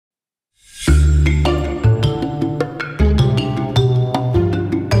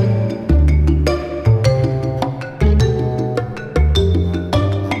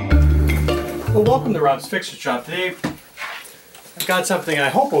Rob's Fixer Shop. Today I've got something I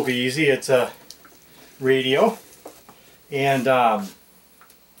hope will be easy. It's a radio, and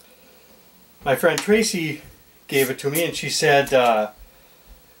my friend Tracy gave it to me, and she said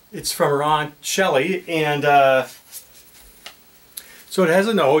it's from her Aunt Shelley, and so it has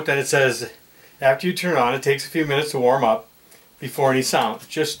a note and it says, after you turn it on, it takes a few minutes to warm up before any sound.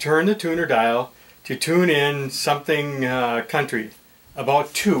 Just turn the tuner dial to tune in something country,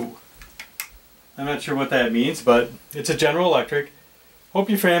 about 2. I'm not sure what that means, but it's a General Electric. Hope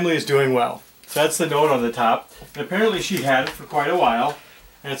your family is doing well. So that's the note on the top. And apparently she had it for quite a while,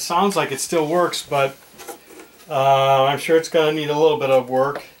 and it sounds like it still works, but I'm sure it's going to need a little bit of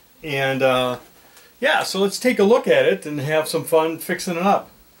work. And yeah, so let's take a look at it and have some fun fixing it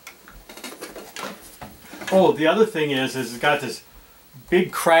up. Oh, the other thing is it's got this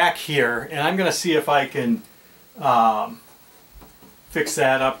big crack here, and I'm going to see if I can fix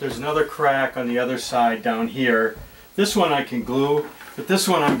that up. There's another crack on the other side down here. This one I can glue, but this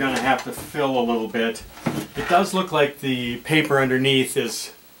one I'm going to have to fill a little bit. It does look like the paper underneath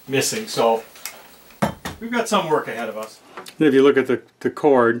is missing, so we've got some work ahead of us. And if you look at the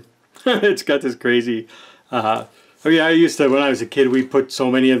cord, it's got this crazy, oh yeah, I used to, when I was a kid, we put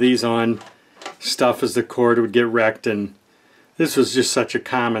so many of these on stuff as the cord would get wrecked, and this was just such a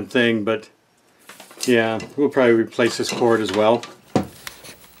common thing, but yeah, we'll probably replace this cord as well.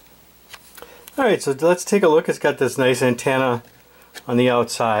 Alright, so let's take a look. It's got this nice antenna on the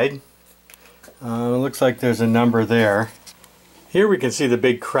outside. It looks like there's a number there. Here we can see the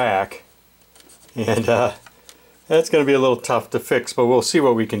big crack, and that's going to be a little tough to fix, but we'll see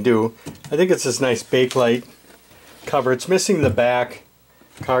what we can do. I think it's this nice Bakelite cover. It's missing the back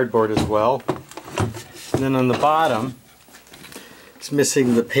cardboard as well. And then on the bottom, it's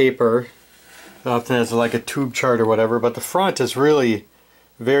missing the paper. It often has like a tube chart or whatever, but the front is really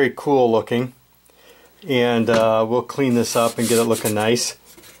very cool looking. And we'll clean this up and get it looking nice.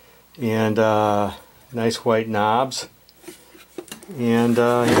 And nice white knobs. And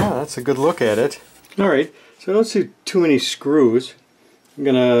yeah, that's a good look at it. Alright, so I don't see too many screws. I'm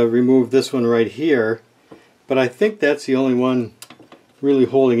going to remove this one right here. But I think that's the only one really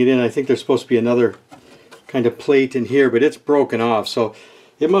holding it in. I think there's supposed to be another kind of plate in here, but it's broken off, so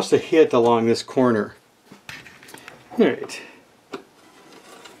it must have hit along this corner. Alright.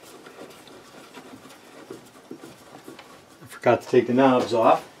 I forgot to take the knobs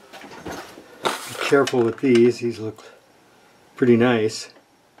off. Be careful with these. These look pretty nice.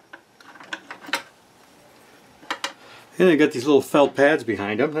 And they got these little felt pads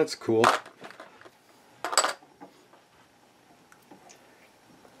behind them. That's cool.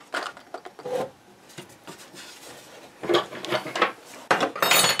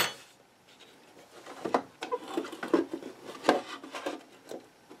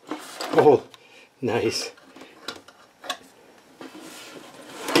 Oh, nice.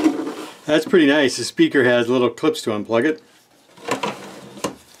 That's pretty nice. The speaker has little clips to unplug it.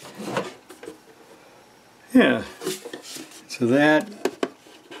 Yeah. So that's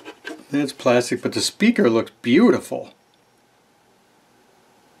plastic, but the speaker looks beautiful.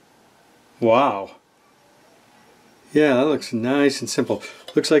 Wow. Yeah, that looks nice and simple.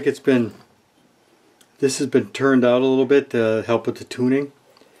 Looks like this has been turned out a little bit to help with the tuning.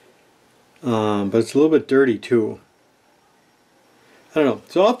 But it's a little bit dirty too. I don't know.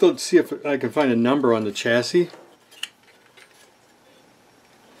 So I'll have to see if I can find a number on the chassis.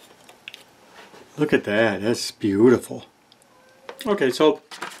 Look at that. That's beautiful. Okay, so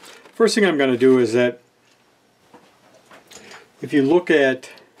first thing I'm going to do is that if you look at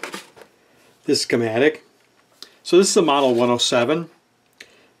this schematic, so this is a model 107,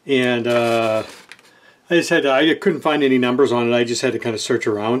 and I couldn't find any numbers on it. I just had to kind of search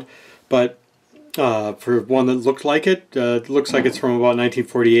around. But for one that looked like it, looks like it's from about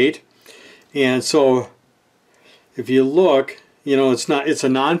 1948. And so if you look, you know, it's a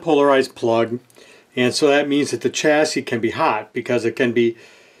non-polarized plug, and so that means that the chassis can be hot, because it can be,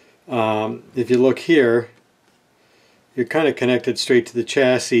 if you look here, you're kind of connected straight to the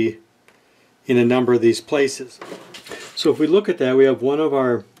chassis in a number of these places. So if we look at that, we have one of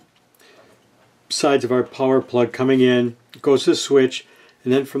our sides of our power plug coming in, it goes to the switch,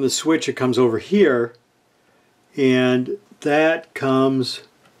 and then from the switch it comes over here, and that comes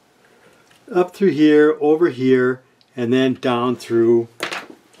up through here, over here, and then down through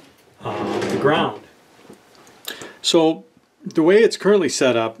the ground. So the way it's currently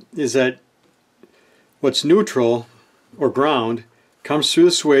set up is that what's neutral or ground comes through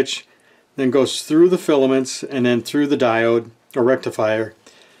the switch, then goes through the filaments, and then through the diode or rectifier,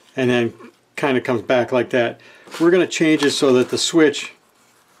 and then kind of comes back like that. We're going to change it so that the switch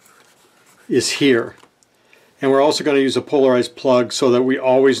is here. And we're also going to use a polarized plug so that we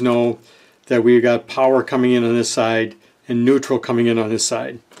always know that we got power coming in on this side and neutral coming in on this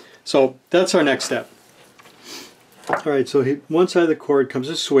side. So that's our next step. Alright, so one side of the cord comes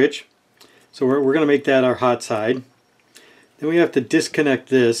a switch. So we're going to make that our hot side. Then we have to disconnect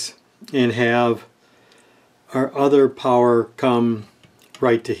this and have our other power come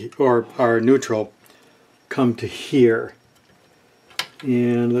right to, or our neutral come to here.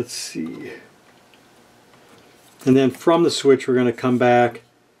 And let's see. And then from the switch we're going to come back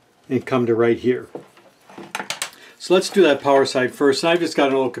and come to right here. So let's do that power side first. And I've just got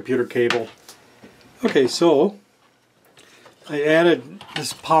an old computer cable. Okay, so I added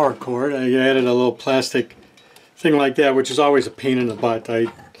this power cord. I added a little plastic thing like that, which is always a pain in the butt.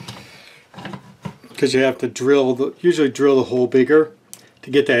 Because you have to usually drill the hole bigger to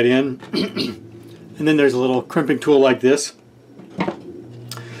get that in. And then there's a little crimping tool like this.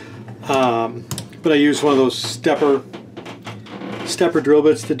 But I use one of those stepper drill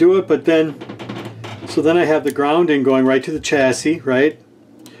bits to do it. But then, so then I have the grounding going right to the chassis, right?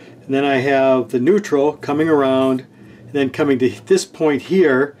 And then I have the neutral coming around, and then coming to this point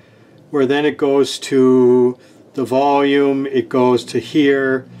here, where then it goes to the volume, it goes to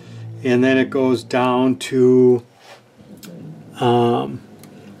here, and then it goes down to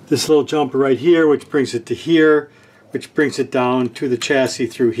this little jumper right here, which brings it to here, which brings it down to the chassis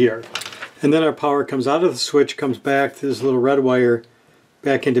through here. And then our power comes out of the switch, comes back to this little red wire,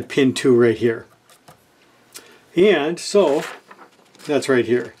 back into pin 2 right here. And so, that's right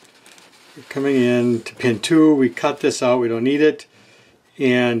here. We're coming in to pin 2, we cut this out, we don't need it.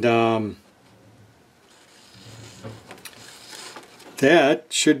 And that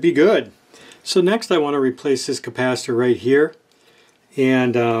should be good. So next I want to replace this capacitor right here.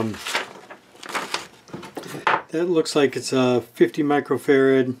 And that looks like it's a 50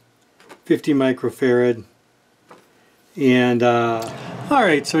 microfarad, 50 microfarad. And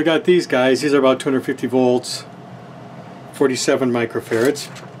alright, so we got these guys. These are about 250 volts, 47 microfarads.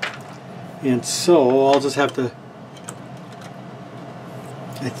 And so I'll just have to,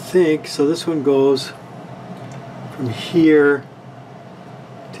 I think, so this one goes from here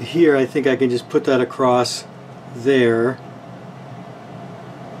to here. I think I can just put that across there.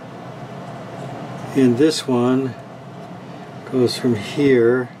 And this one goes from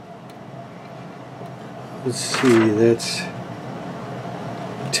here. Let's see, that's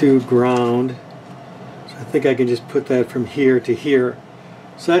to ground. So I think I can just put that from here to here.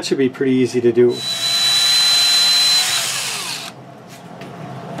 So that should be pretty easy to do.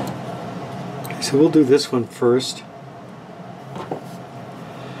 Okay, so we'll do this one first. I'm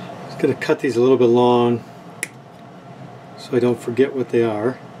just going to cut these a little bit long so I don't forget what they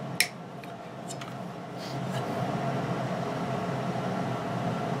are.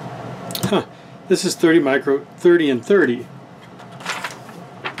 This is 30 and 30.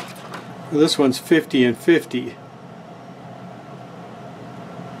 Well, this one's 50 and 50.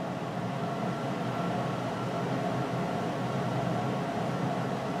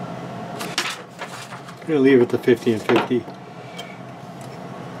 I'm going to leave it to 50 and 50.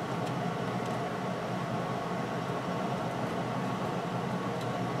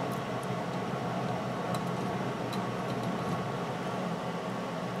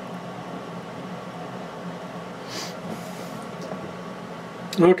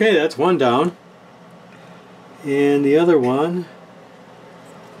 Okay, that's one down. And the other one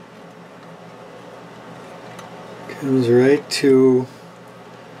comes right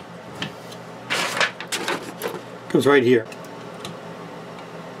here.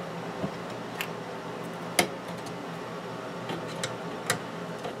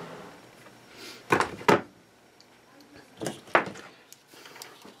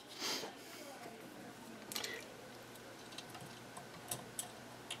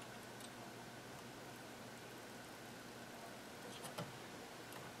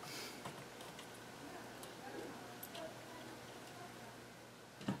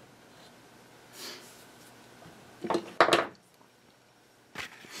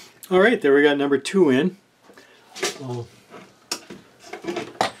 Alright, there we got number 2 in. So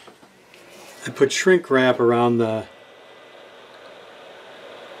I put shrink wrap around the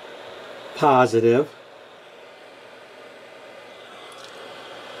positive.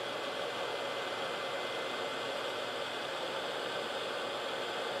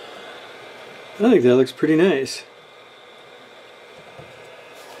 I think that looks pretty nice.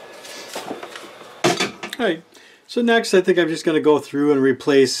 Alright, so next I think I'm just going to go through and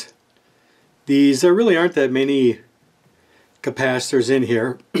replace these. There really aren't that many capacitors in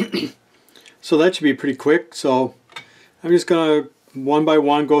here. So that should be pretty quick. So I'm just going to one by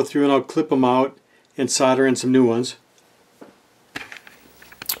one go through and I'll clip them out and solder in some new ones.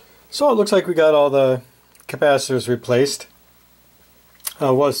 So it looks like we got all the capacitors replaced.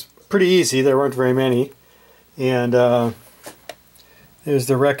 Was pretty easy, there weren't very many. And there's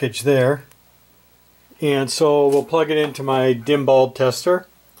the wreckage there. And so we'll plug it into my dim bulb tester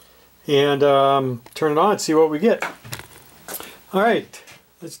and turn it on and see what we get. Alright,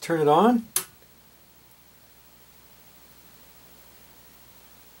 let's turn it on.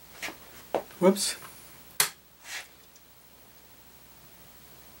 Whoops.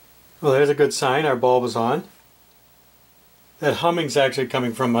 Well, there's a good sign, our bulb is on. That humming's actually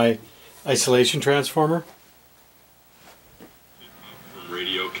coming from my isolation transformer. From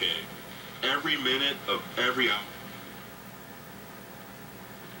Radio K. Every minute of every hour.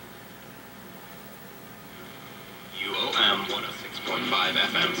 UOM 106.5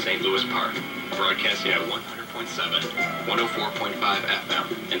 FM, St. Louis Park. Broadcasting at 100.7, 104.5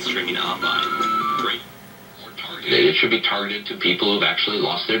 FM, and streaming online. Great. It should be targeted to people who've actually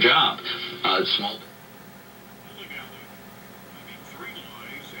lost their job. Small.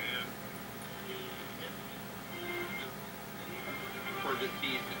 For the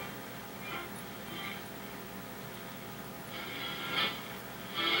season.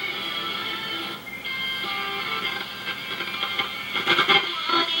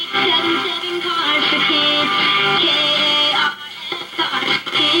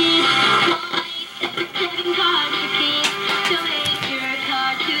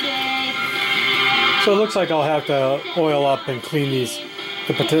 So it looks like I'll have to oil up and clean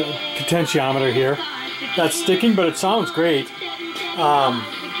the potentiometer here. That's sticking, but it sounds great.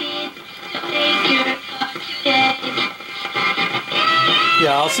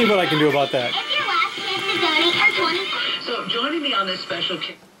 Yeah, I'll see what I can do about that. So joining me on this special.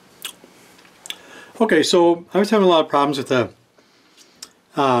 Okay, so I was having a lot of problems with the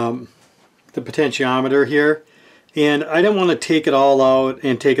potentiometer here, and I didn't want to take it all out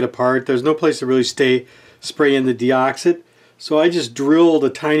and take it apart. There's no place to really spray in the deoxit, so I just drilled a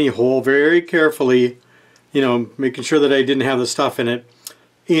tiny hole very carefully, you know, making sure that I didn't have the stuff in it.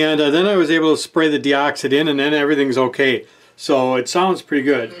 And then I was able to spray the deoxit in, and then everything's okay. So it sounds pretty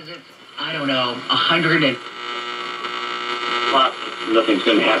good. I don't know, 100 and... Well, nothing's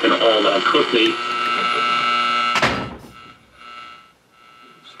going to happen all that quickly.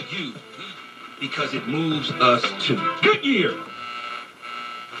 You, because it moves us to Goodyear.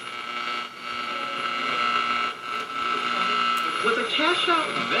 With a cash out,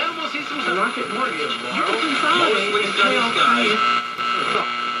 Then we'll see some Rocket Mortgage, you tomorrow. can consolidate Mostly and sunny pay off skies. higher.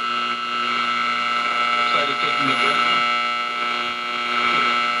 Excited taking the break.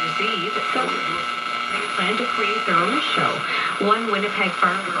 Disease, so they plan to create their own show. One Winnipeg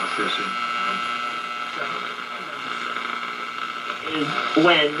farmer is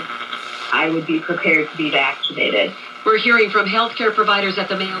when I would be prepared to be vaccinated. We're hearing from healthcare providers at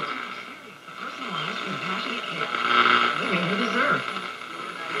the Mayo. Personalized, compassionate care. Women who deserve.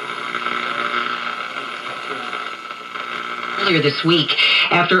 Earlier this week,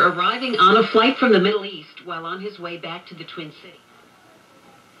 after arriving on a flight from the Middle East while on his way back to the Twin Cities.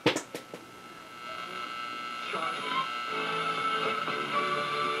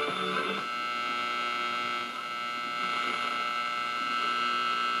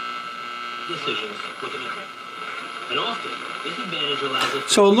 Decisions with an effect. And often, this advantage allows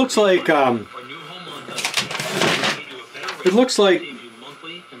us So it looks like our new home on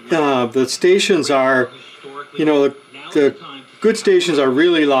the stations are, you know, the good stations are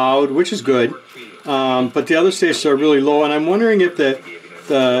really loud, which is good, but the other stations are really low. And I'm wondering if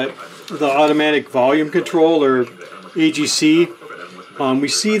the automatic volume control, or AGC, we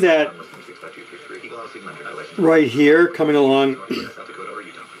see that right here coming along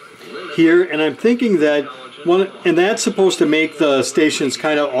here, and I'm thinking that and that's supposed to make the stations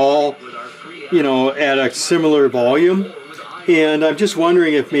kind of all, you know, at a similar volume. And I'm just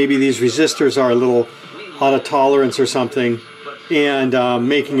wondering if maybe these resistors are a little out of tolerance or something, and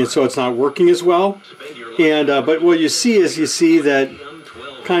making it so it's not working as well. And but what you see is that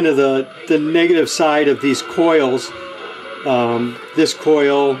kind of the negative side of these coils, this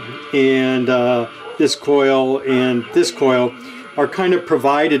coil and this coil and this coil, are kind of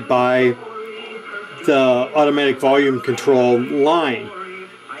provided by the automatic volume control line.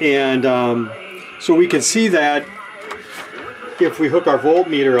 And so we can see that if we hook our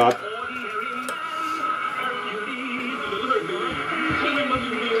voltmeter up.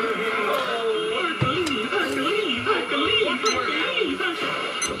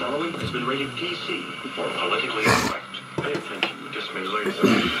 The following has been rated PC for politically incorrect. Pay attention, you just may learn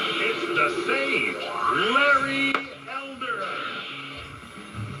something. It's the sage, Larry Elder.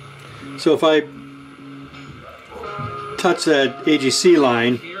 So if I touch that AGC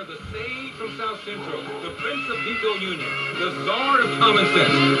line. Here, the sage from South Central, the Prince of Vico Union, the Czar of Common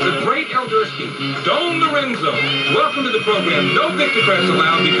Sense, the great Eldersky, Dome Lorenzo. Welcome to the program. No pictographs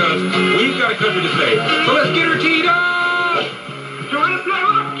allowed because we've got a country to save. So let's get her teed up!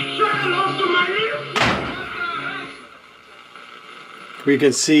 We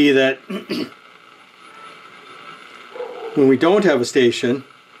can see that when we don't have a station,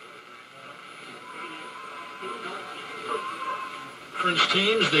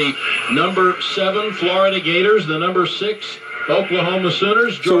 teams, the number 7 Florida Gators, the number 6 Oklahoma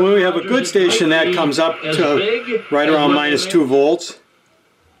Sooners. So when we have a good station, that comes up to right around -2 volts.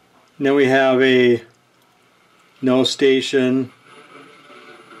 And then we have a no station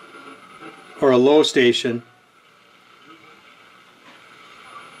or a low station.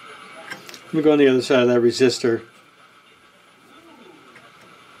 Let me go on the other side of that resistor.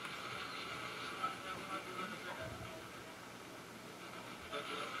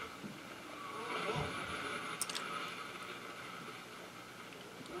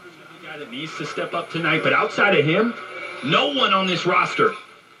 Guy that needs to step up tonight, but outside of him, no one on this roster.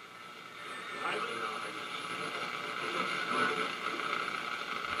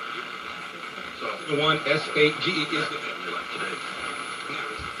 The one S-A-G-E is the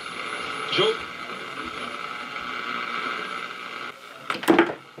Joe.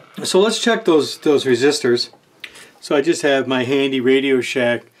 So let's check those resistors. So I just have my handy Radio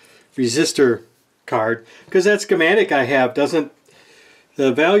Shack resistor card, because that schematic I have doesn't,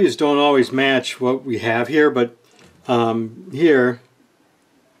 the values don't always match what we have here, but here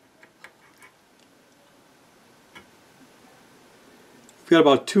we've got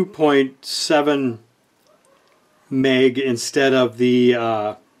about 2.7 meg instead of the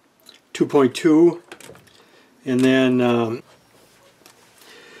 2.2, and then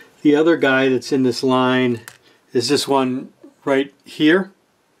the other guy that's in this line is this one right here,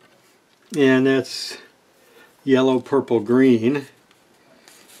 and that's yellow, purple, green,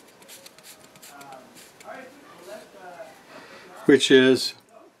 which is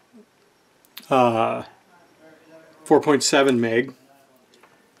 4.7 meg.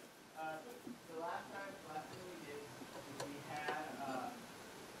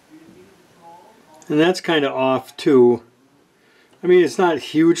 And that's kind of off too. I mean, it's not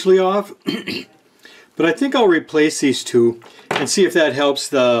hugely off, but I think I'll replace these two and see if that helps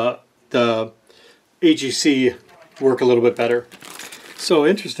the AGC work a little bit better. So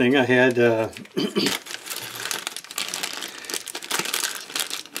interesting, I had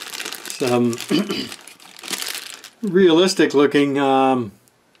some realistic looking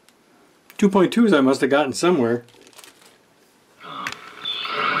 2.2s I must have gotten somewhere.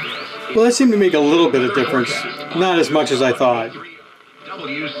 Well, that seemed to make a little bit of difference. Not as much as I thought.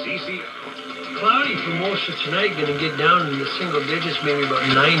 WCC. Cloudy for most of tonight, going to get down in the single digits, maybe about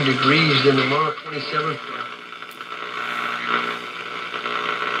 9 degrees, then tomorrow 27.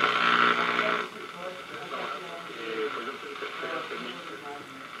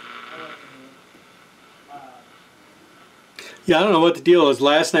 Yeah, I don't know what the deal is.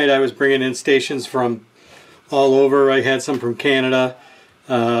 Last night I was bringing in stations from all over. I had some from Canada.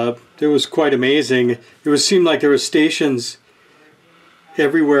 It was quite amazing. It seemed like there were stations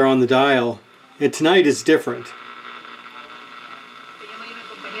everywhere on the dial. And tonight is different.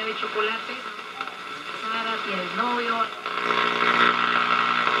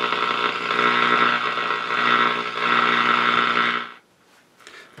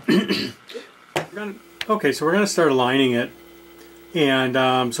 Okay, so we're going to start aligning it. And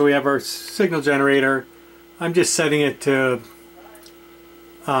so we have our signal generator. I'm just setting it to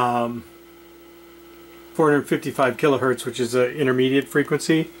 455 kilohertz, which is an intermediate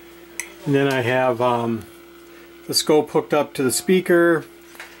frequency. And then I have the scope hooked up to the speaker.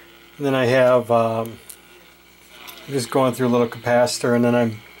 And then I have just going through a little capacitor, and then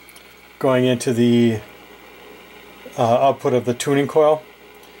I'm going into the output of the tuning coil,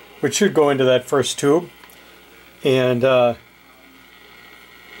 which should go into that first tube. And if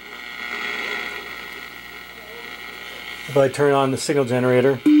I turn on the signal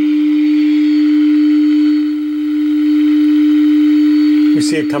generator, we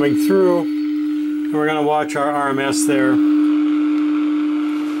see it coming through, and we're going to watch our RMS there.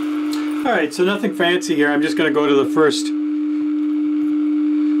 Alright, so nothing fancy here. I'm just going to go to the first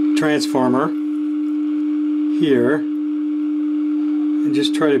transformer here and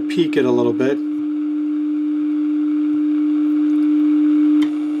just try to peak it a little bit.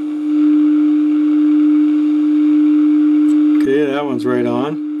 Okay, that one's right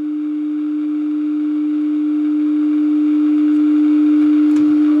on.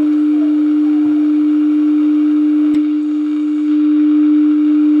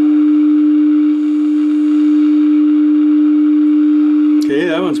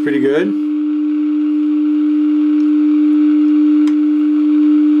 pretty good.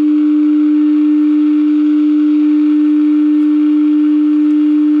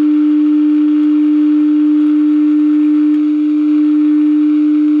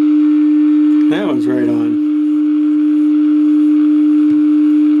 That one's right on.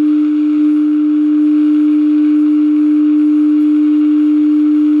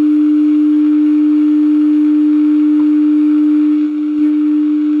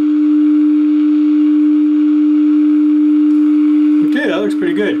 Okay, that looks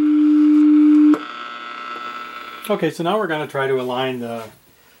pretty good. Okay, so now we're going to try to align the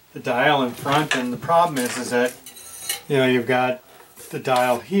dial in front, and the problem is that, you know, you've got the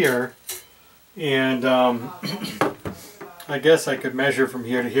dial here, and I guess I could measure from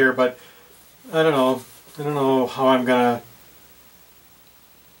here to here, but I don't know. I don't know how I'm gonna.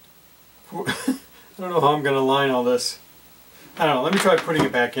 I don't know how I'm gonna align all this. I don't know. Let me try putting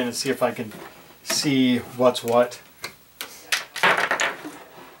it back in and see if I can see what's what.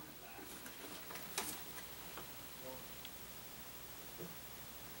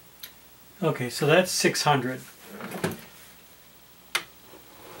 Okay, so that's 600.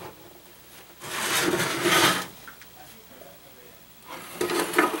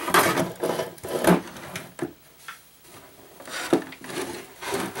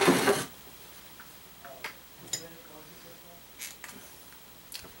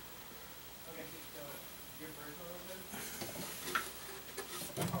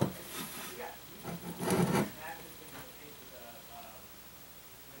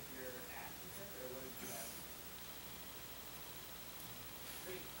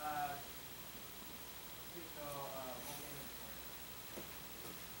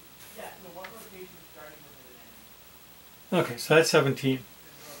 Okay, so that's 17.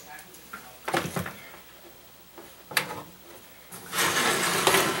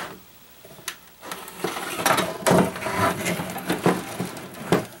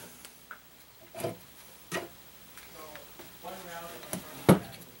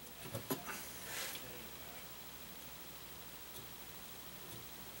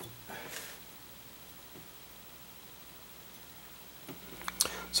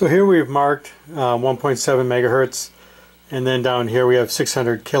 So here we've marked 1.7 megahertz, and then down here we have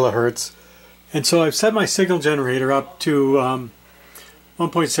 600 kilohertz. And so I've set my signal generator up to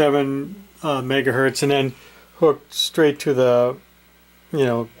 1.7 megahertz, and then hooked straight to the, you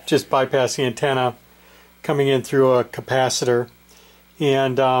know, just bypass the antenna, coming in through a capacitor.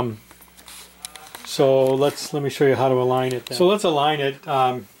 And so let me show you how to align it then. So let's align it.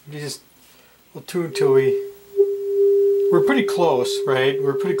 We'll tune till we're pretty close, right?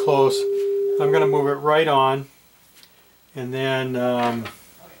 We're pretty close. I'm going to move it right on, and then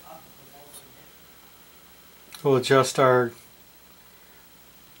we'll adjust our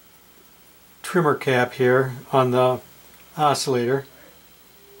trimmer cap here on the oscillator.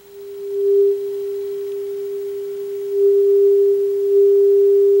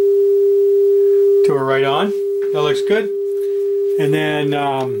 To a right on. That looks good. And then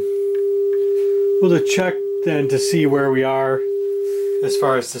we'll just check then to see where we are as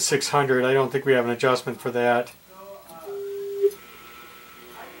far as the 600. I don't think we have an adjustment for that.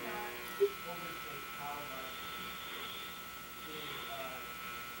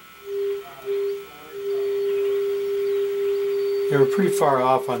 Yeah, we're pretty far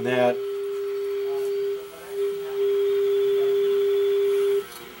off on that.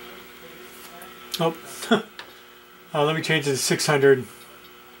 Oh, let me change it to 600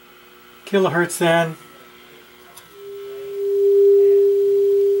 kilohertz then.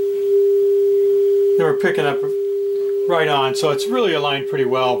 They were picking up right on, so it's really aligned pretty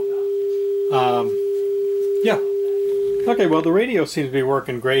well. Yeah. Okay, well the radio seems to be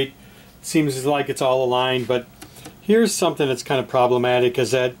working great. It seems like it's all aligned, but here's something that's kind of problematic,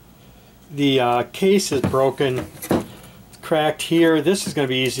 is that the case is broken, it's cracked here. This is going to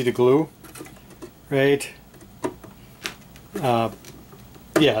be easy to glue, right?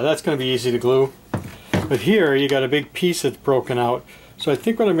 Yeah, that's going to be easy to glue. But here you got a big piece that's broken out. So I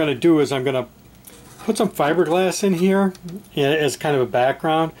think what I'm going to do is I'm going to put some fiberglass in here as kind of a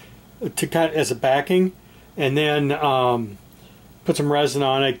background, as a backing, and then put some resin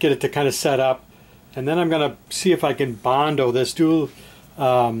on it, get it to kind of set up, and then I'm going to see if I can Bondo this.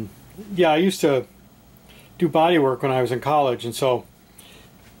 Yeah, I used to do body work when I was in college, and so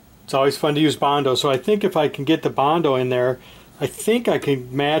it's always fun to use Bondo. So I think if I can get the Bondo in there, I think I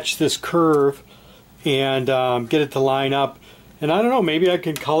can match this curve and get it to line up. And I don't know, maybe I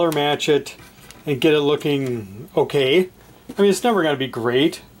can color match it and get it looking okay. I mean, it's never going to be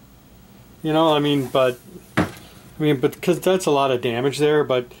great, you know, I mean, but I mean, but because that's a lot of damage there,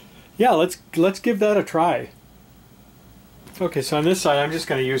 but yeah, let's give that a try. Okay, so on this side I'm just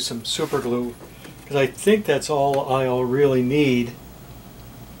going to use some super glue because I think that's all I'll really need.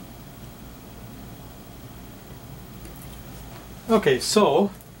 Okay, so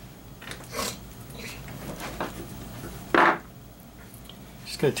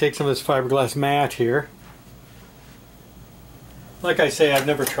just going to take some of this fiberglass mat here. Like I say, I've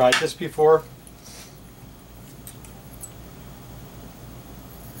never tried this before.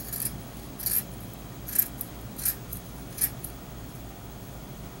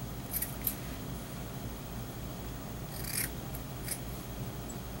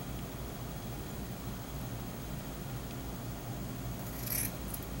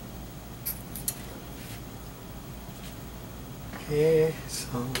 Okay,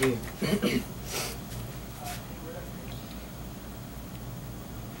 so we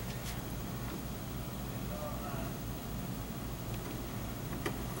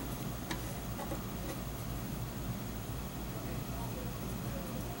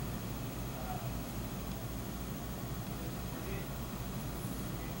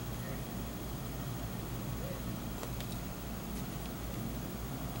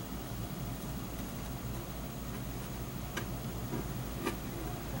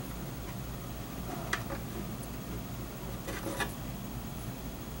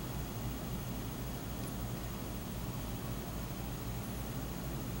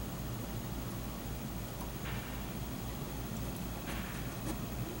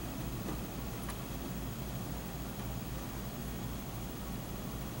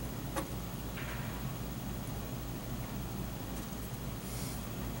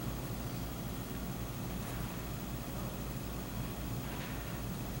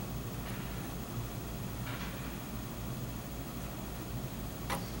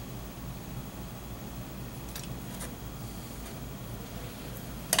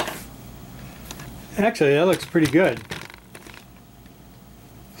actually, that looks pretty good.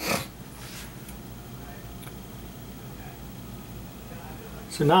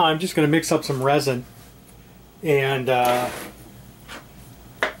 So now I'm just going to mix up some resin and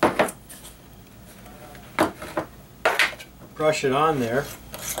brush it on there.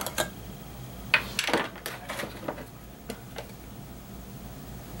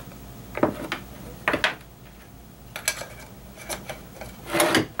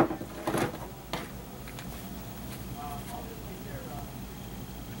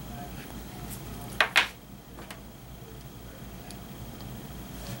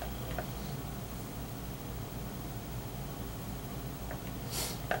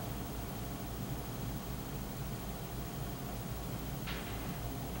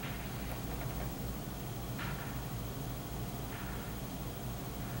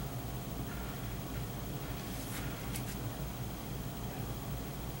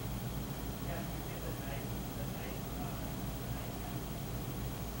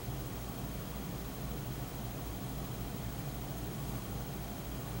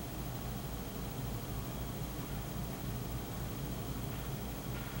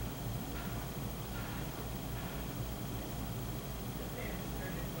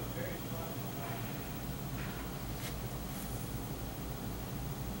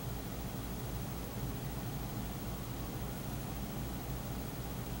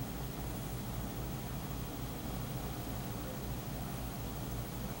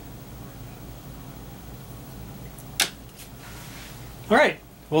 All right.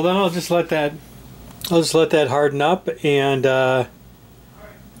 Well, then I'll just let that harden up, and then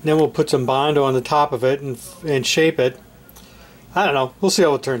we'll put some Bondo on the top of it and shape it. I don't know. We'll see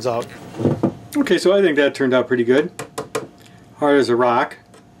how it turns out. Okay, so I think that turned out pretty good. Hard as a rock,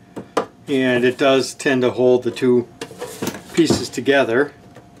 and it does tend to hold the two pieces together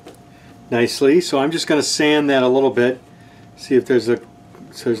nicely. So I'm just going to sand that a little bit, see if there's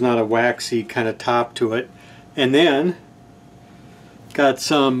not a waxy kind of top to it, and then got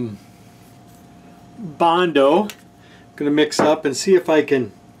some Bondo. Going to mix up and see if I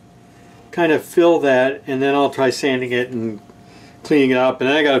can kind of fill that, and then I'll try sanding it and cleaning it up, and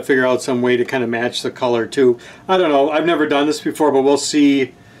then I got to figure out some way to kind of match the color too. I don't know, I've never done this before, but we'll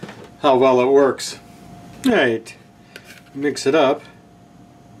see how well it works. Alright, mix it up.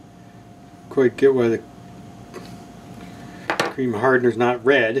 Quite get why the cream hardener's not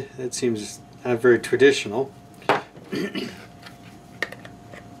red. That seems not very traditional.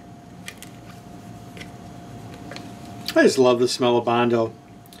 I just love the smell of Bondo.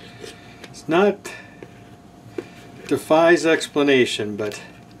 It's not, defies explanation, but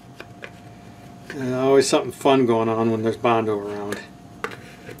always something fun going on when there's Bondo around.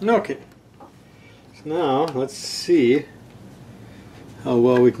 Okay, Now, let's see how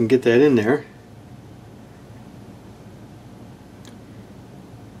well we can get that in there.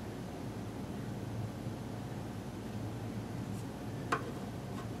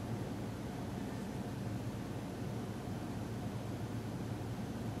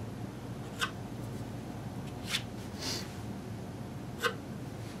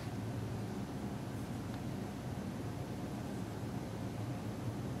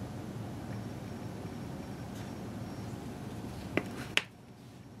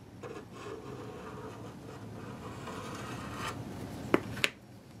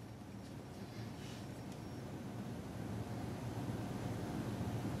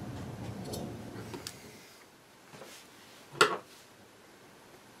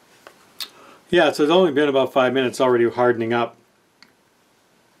 Yeah, so it's only been about 5 minutes already hardening up.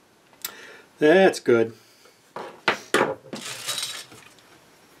 That's good. And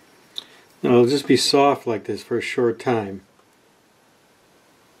it'll just be soft like this for a short time.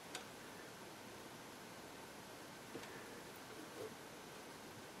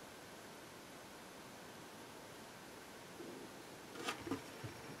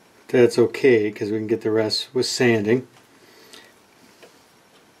 That's okay because we can get the rest with sanding.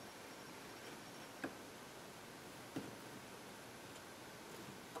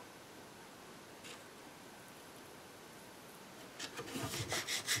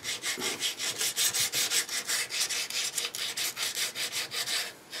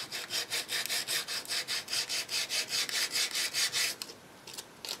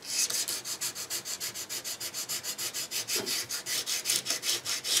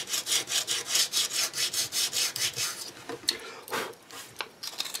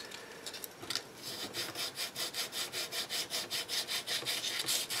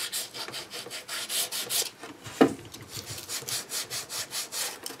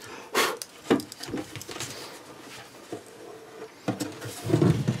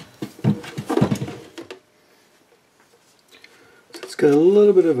 Got a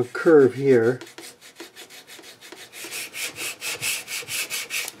little bit of a curve here.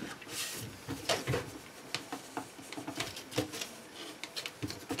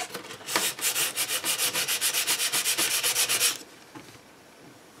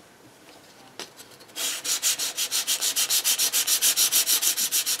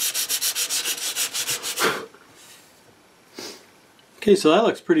 Okay, so that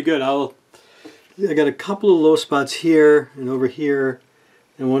looks pretty good. I got a couple of low spots here and over here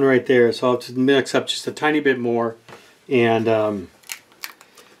and one right there, so I'll just mix up just a tiny bit more, and I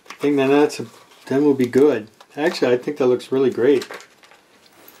think then we'll be good. Actually, I think that looks really great.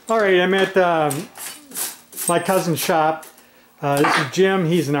 Alright, I'm at my cousin's shop. This is Jim,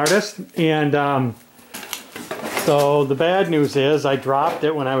 he's an artist, and so the bad news is I dropped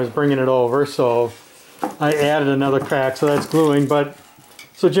it when I was bringing it over, so I added another crack, so that's gluing. But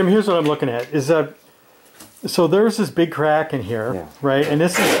so Jim, here's what I'm looking at. So there's this big crack in here, yeah, right? And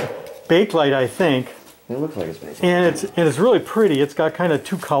this is Bakelite, I think. It looks like it's Bakelite. And it's really pretty. It's got kind of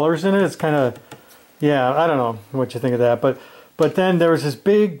two colors in it. It's kind of, yeah, I don't know what you think of that. But then there was this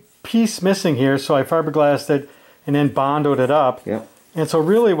big piece missing here, so I fiberglassed it and then bondoed it up. Yep. And so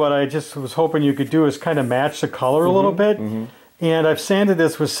really what I just was hoping you could do is kind of match the color a little bit. And I've sanded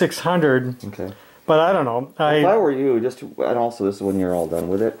this with 600. Okay. But I don't know. If I were you, and also this is when you're all done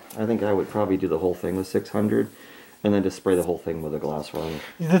with it, I think I would probably do the whole thing with 600 and then just spray the whole thing with a glass varnish.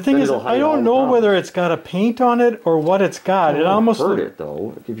 The thing is, I don't know whether it's got a paint on it or what it's got. It almost hurt it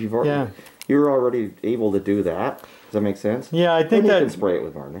though. If you've already, you're already able to do that. Does that make sense? Yeah, I think then you can spray it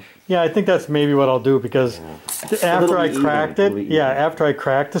with varnish. Yeah, I think that's maybe what I'll do, because after I cracked it, after I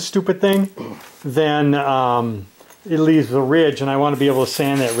cracked the stupid thing, then it leaves a ridge, and I want to be able to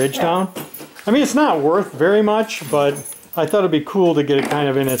sand that ridge down. I mean, it's not worth very much, but I thought it'd be cool to get it kind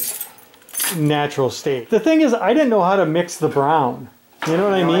of in its natural state. The thing is, I didn't know how to mix the brown. You know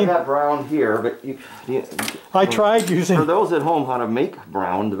what I mean? I got brown here, but I tried using... For those at home, how to make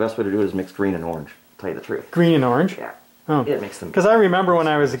brown, the best way to do it is mix green and orange, to tell you the truth. Green and orange? Yeah. Oh. It makes them... Because I remember when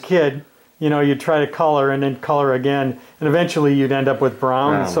I was a kid, you know, you'd try to color and then color again, and eventually you'd end up with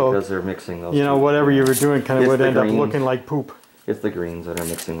brown. So, because they're mixing those, you know, whatever you were doing kind of would end up looking like poop. It's the greens that are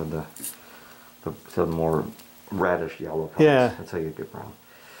mixing with the more reddish yellow colors. Yeah. That's how you get brown.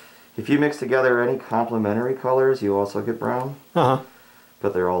 If you mix together any complementary colors, you also get brown. Uh-huh.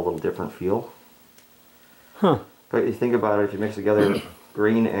 But they're all a little different feel. Huh. But you think about it, if you mix together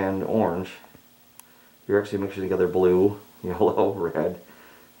green and orange, you're actually mixing together blue, yellow, red,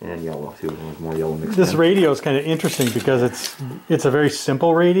 and yellow too. There's more yellow mixed in. This radio is kind of interesting because it's a very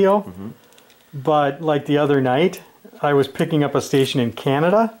simple radio. But like the other night, I was picking up a station in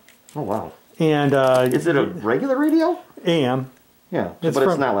Canada. Oh wow. And is it a regular radio? AM. Yeah, It's but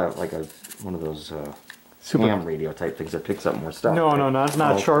it's from- not like one of those Super- ham radio type things that picks up more stuff. No, right? no, not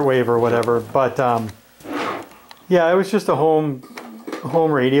Oh. shortwave or whatever. But yeah, it was just a home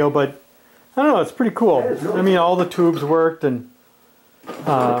radio. But I don't know, it's pretty cool. I mean, all the tubes worked, and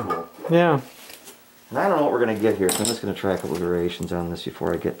Cool. yeah. And I don't know what we're going to get here, so I'm just going to try a couple of variations on this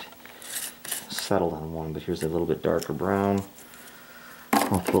before I get settled on one. But here's a little bit darker brown.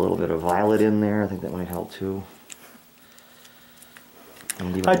 I'll put a little bit of violet in there. I think that might help too. And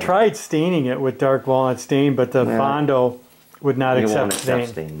even I tried staining it with dark walnut stain, but the Yeah. Bondo would not It accept won't stain.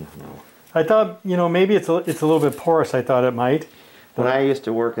 accept stain. No. I thought, you know, maybe it's a little bit porous. I thought it might. When I used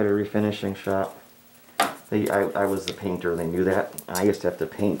to work at a refinishing shop, I was the painter, and they knew that. I used to have to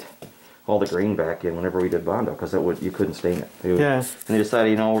paint all the green back in whenever we did Bondo, because you couldn't stain it. Yeah. And they decided,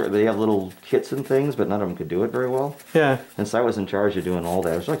 you know, they have little kits and things, but none of them could do it very well. Yeah. And so I was in charge of doing all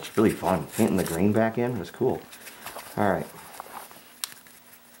that. It was like really fun. Painting the green back in, it was cool. Alright.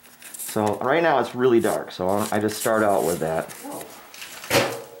 So right now it's really dark, so I just start out with that.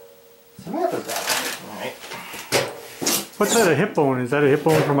 Samantha's out. Alright. What's that, a hip bone? Is that a hip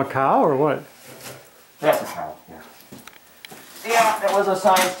bone from a cow or what? That's a cow, yeah. Yeah, that was a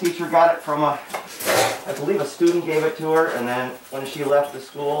science teacher, got it from I believe a student gave it to her, and then when she left the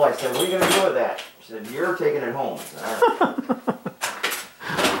school, I said, what are you going to do with that? She said, you're taking it home. I said, all right.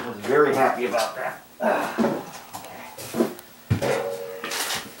 I was very happy about that.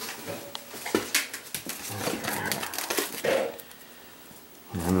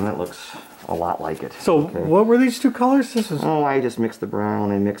 And that looks a lot like it. So what were these two colors? This is Oh, I just mixed the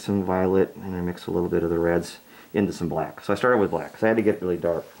brown and mixed some violet, and I mixed a little bit of the reds into some black. So I started with black, because I had to get really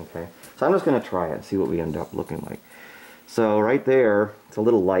dark, okay? So I'm just going to try it and see what we end up looking like. So right there, it's a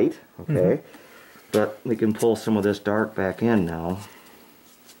little light, okay? But we can pull some of this dark back in now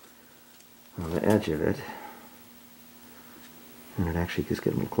on the edge of it. And it actually is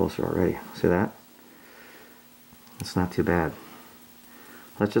getting me closer already. See that? It's not too bad.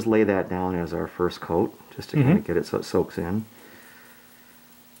 Let's just lay that down as our first coat, just to kind of get it so it soaks in.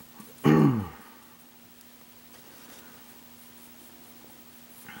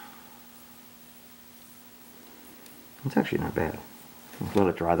 It's actually not bad. Let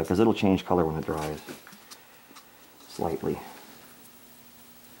it dry though, because it'll change color when it dries. Slightly.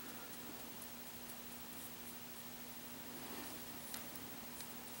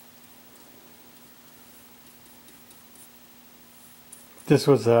 This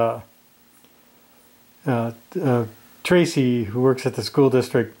was Tracy, who works at the school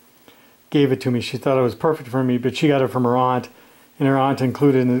district, gave it to me. She thought it was perfect for me, but she got it from her aunt, and her aunt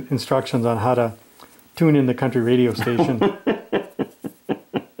included instructions on how to tune in the country radio station.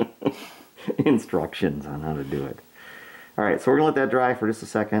 Instructions on how to do it. Alright, so we're going to let that dry for just a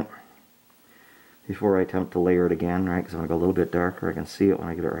second before I attempt to layer it again, right? Because I want to go a little bit darker. I can see it when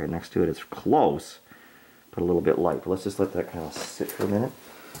I get it right next to it. It's close, but a little bit light. But let's just let that kind of sit for a minute.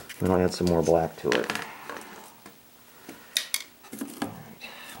 Then I'll add some more black to it. Alright,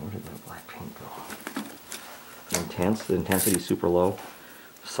 where did that black paint go? Intense. The intensity is super low.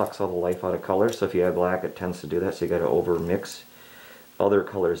 Sucks all the life out of color, so if you add black, it tends to do that. So you got to over mix other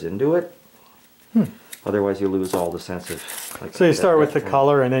colors into it. Otherwise, you lose all the sense of. Like, So you start with the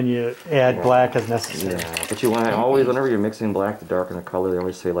color, and then you add black as necessary. Yeah, but you want to always, whenever you're mixing black to darken the color, they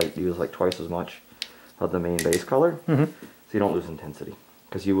always say like use like twice as much of the main base color, so you don't lose intensity.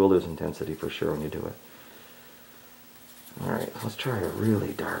 Because you will lose intensity for sure when you do it. All right, let's try a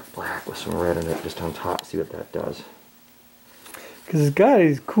really dark black with some red in it, just on top. See what that does. Because it's got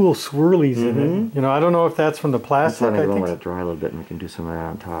these cool swirlies in it. You know, I don't know if that's from the plastic. I'm I going to think. let it dry a little bit, and we can do some of that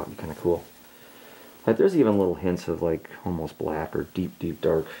on top. Be kind of cool. Like there's even little hints of like almost black or deep, deep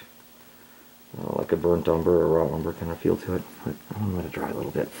dark, like a burnt umber or raw umber kind of feel to it. But I'm going to let it dry a little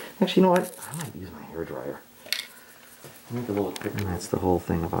bit. Actually, you know what? I might use my hair dryer. Make a little thicker. And that's the whole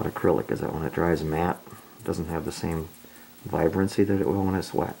thing about acrylic, is that when it dries matte, it doesn't have the same vibrancy that it will when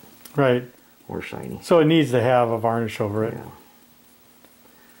it's wet. Right. Or shiny. So it needs to have a varnish over it. Yeah.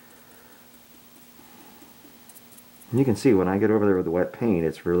 And you can see when I get over there with the wet paint,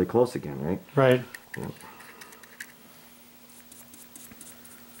 it's really close again, right? Right. Yep.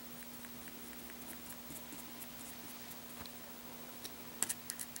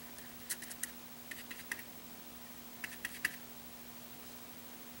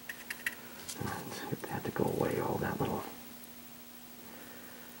 Let's get that to go away, all that little...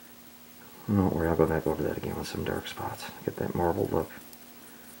 Don't worry, I'll go back over that again with some dark spots. Get that marbled look.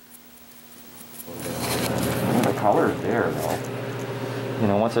 The color is there, though. You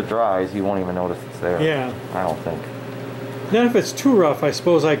know, once it dries, you won't even notice it's there. Yeah. I don't think. Then if it's too rough, I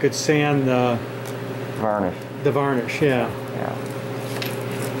suppose I could sand the Varnish. The varnish, yeah. Yeah.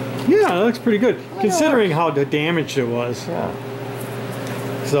 Yeah, it looks pretty good, considering how damaged it was. Yeah.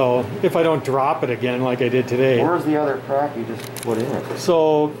 So, if I don't drop it again like I did today. Where's the other crack you just put in it?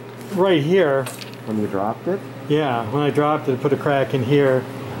 So, right here. When you dropped it? Yeah, when I dropped it, I put a crack in here,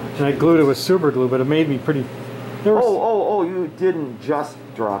 and I glued it with super glue, but it made me pretty... Oh, you didn't just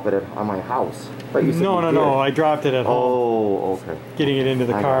drop it on my house. But you said no, I dropped it at home. Oh, okay. Getting it into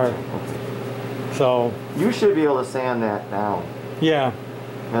the car. Okay. So... You should be able to sand that down. Yeah.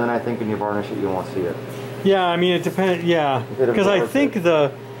 And then I think when you varnish it, you won't see it. Yeah, I mean, it depends, yeah. Because I think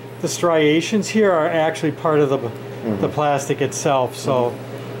the striations here are actually part of the plastic itself. So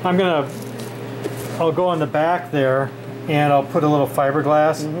I'll go on the back there and I'll put a little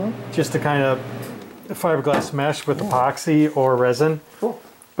fiberglass just to kind of fiberglass mesh with epoxy or resin. Cool.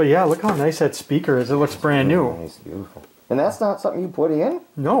 But yeah, look how nice that speaker is. It looks brand new. Nice, beautiful. And that's not something you put in?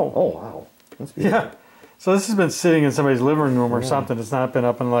 No. Oh, wow. That's beautiful. Yeah. So this has been sitting in somebody's living room or something. It's not been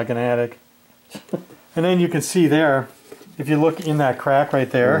up in like an attic. And then you can see there, if you look in that crack right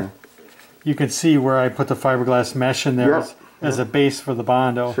there, you can see where I put the fiberglass mesh in there as a base for the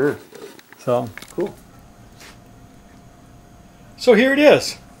Bondo. Sure. So cool. So here it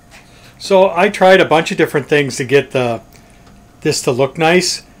is. So I tried a bunch of different things to get this to look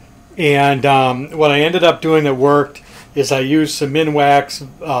nice, and what I ended up doing that worked is I used some Minwax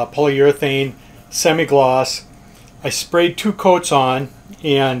polyurethane semi-gloss. I sprayed 2 coats on,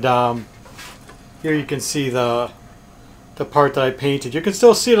 and here you can see the part that I painted. You can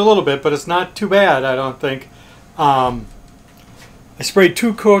still see it a little bit, but it's not too bad, I don't think. I sprayed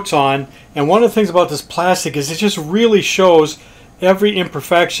 2 coats on, and one of the things about this plastic is it just really shows every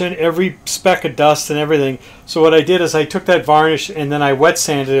imperfection, every speck of dust and everything. So what I did is I took that varnish and then I wet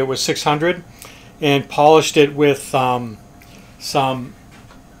sanded it with 600 and polished it with some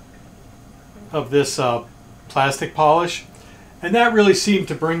of this plastic polish, and that really seemed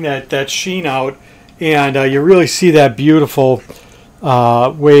to bring that sheen out, and you really see that beautiful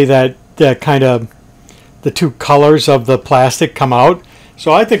way that kind of the 2 colors of the plastic come out.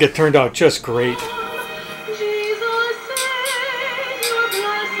 So I think it turned out just great.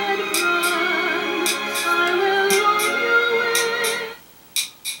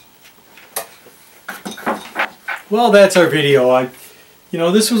 Well, that's our video.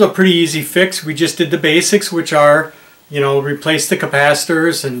 This was a pretty easy fix. We just did the basics, which are, replace the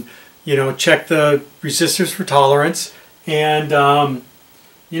capacitors and, check the resistors for tolerance. And,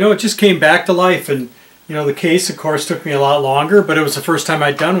 it just came back to life. And, the case, of course, took me a lot longer, but it was the first time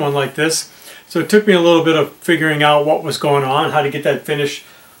I'd done one like this. So it took me a little bit of figuring out what was going on, how to get that finish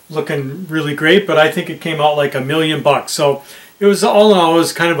looking really great. But I think it came out like $1 million. So it was, all in all, it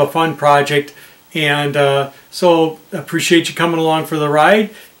was kind of a fun project. And so appreciate you coming along for the ride.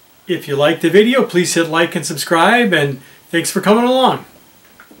 If you liked the video, please hit like and subscribe, and thanks for coming along.